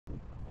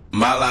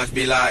My life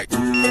be like, yeah.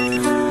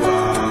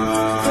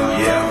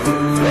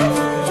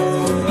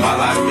 My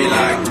life be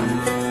like,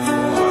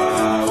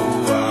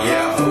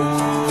 yeah.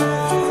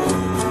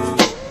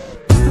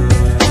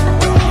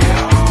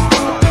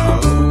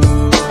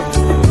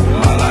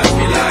 My life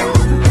be like,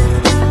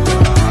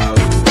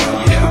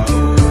 yeah.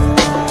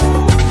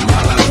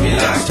 My life be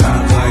like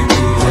times like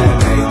these that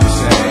make me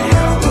say,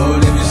 yeah.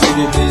 Lord, if you see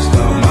the bitch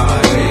come my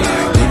way,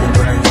 like leaving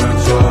brain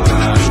control when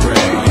I'm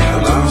straight,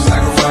 yeah. Long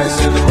sacrifice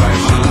in the right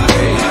shit,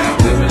 like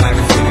living like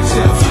a figure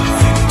tale.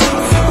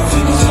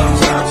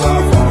 Sometimes I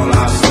fall,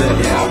 I slip,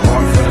 yeah. I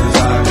walk from the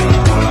side,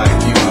 more like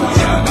you.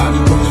 Yeah, not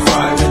to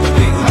crucify with the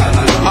things I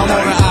like. I'm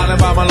on an island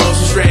by my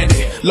lonesome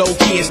stranded, low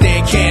key and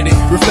staying candid,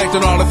 reflect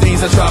on all the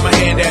things I try my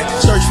hand at.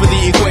 Search for the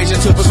equation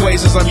to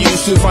persuasions I'm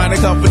used to, finding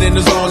comfort in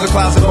the zones and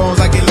clouds of bones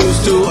I get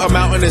loose to. A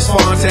mountain is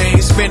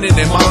Fontaine, spinning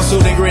in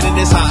monsoon and grinning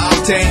is high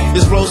octane.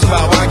 Explosive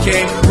how I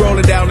came,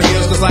 rolling down the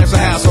hills cause life's a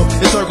hassle.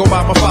 Encircled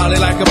by my folly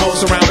like a moat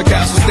around the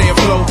castle. Stay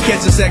afloat,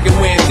 catch a second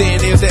wind,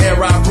 thin is the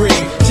air I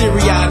breathe.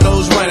 Teary-eyed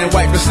nose running,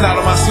 wipe the snot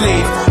on my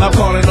sleeve. I'm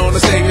calling on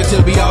the Savior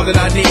to be all that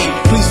I need.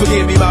 Please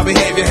forgive me, my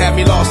behavior had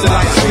me lost in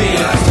light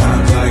speed.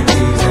 Times like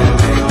these that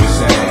make me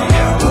say,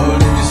 yeah. Lord,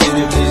 if you see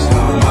me, please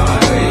come my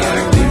way.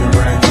 Like leaving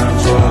brain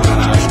control when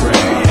I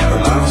stray,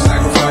 yeah. Long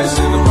sacrifice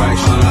in the right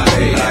shit,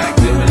 like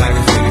living like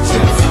a figure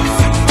tale.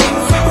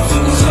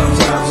 Sometimes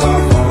I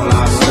fall,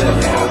 I slip,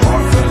 yeah. I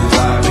walk from the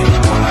side, be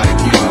more like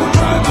you.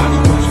 Try not to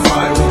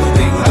crucify with the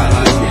things I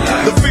like, be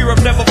like. The fear of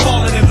never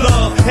falling in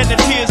love, and the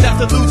tears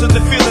after losing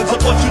the feelings of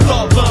what you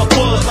thought love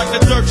was. Like the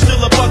dirt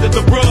still up under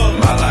the rug.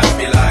 My life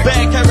be like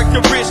bad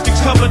characteristics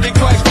covered in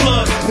Christ's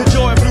blood. The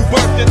joy of new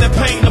birth and the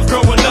pain of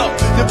growing up.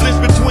 The bliss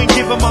between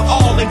giving my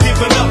all and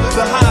giving up.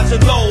 The highs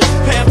and lows,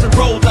 paths and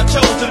roads I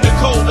chose. In the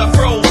cold I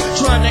froze,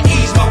 trying to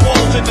ease my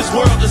woes in this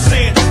world of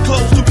sin.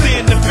 Close too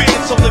thin to fit,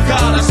 so the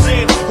God I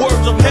send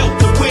words of help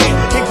to win.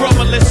 And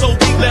grumbling so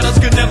deep letters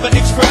could never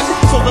express.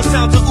 So the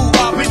sounds of ooh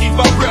ah beneath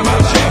my breath. my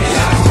life be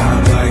like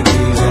times like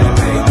these that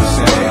make me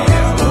say,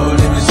 yeah. Lord,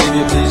 if you see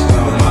me, please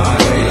come my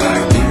way.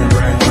 Like leaving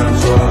brain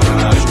control when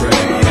I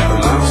stray,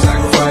 yeah. Long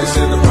sacrifice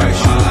in the right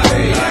shit,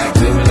 like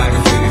living like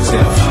a figure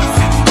tale.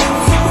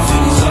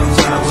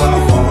 Sometimes I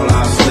fall,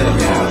 I slip,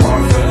 yeah.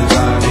 Walk from the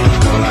side, be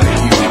more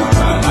like you.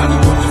 Try not to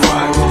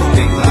crucify with the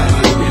things I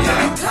do, be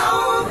like.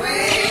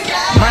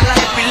 My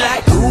life be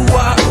like ooh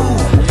ah ooh,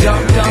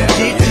 dum dum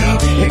ditty.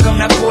 Here come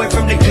that boy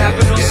from the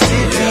capital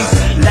city.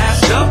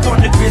 Last up on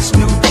the Chris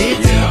new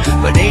ditty,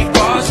 but 8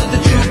 bars of the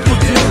truth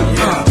will do.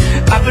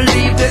 I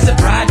believe there's a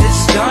bride that's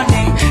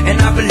stunning, and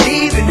I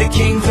believe in the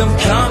kingdom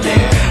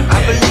coming. I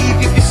believe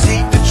if you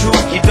seek the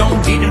truth, you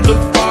don't need to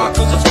look far,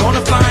 cause it's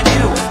gonna find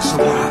you.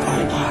 So why,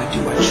 oh why do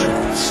I trip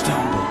and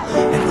stumble,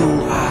 and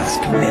ooh ah's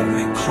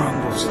commitment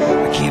crumbles.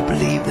 I can't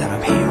believe that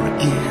I'm here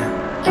again.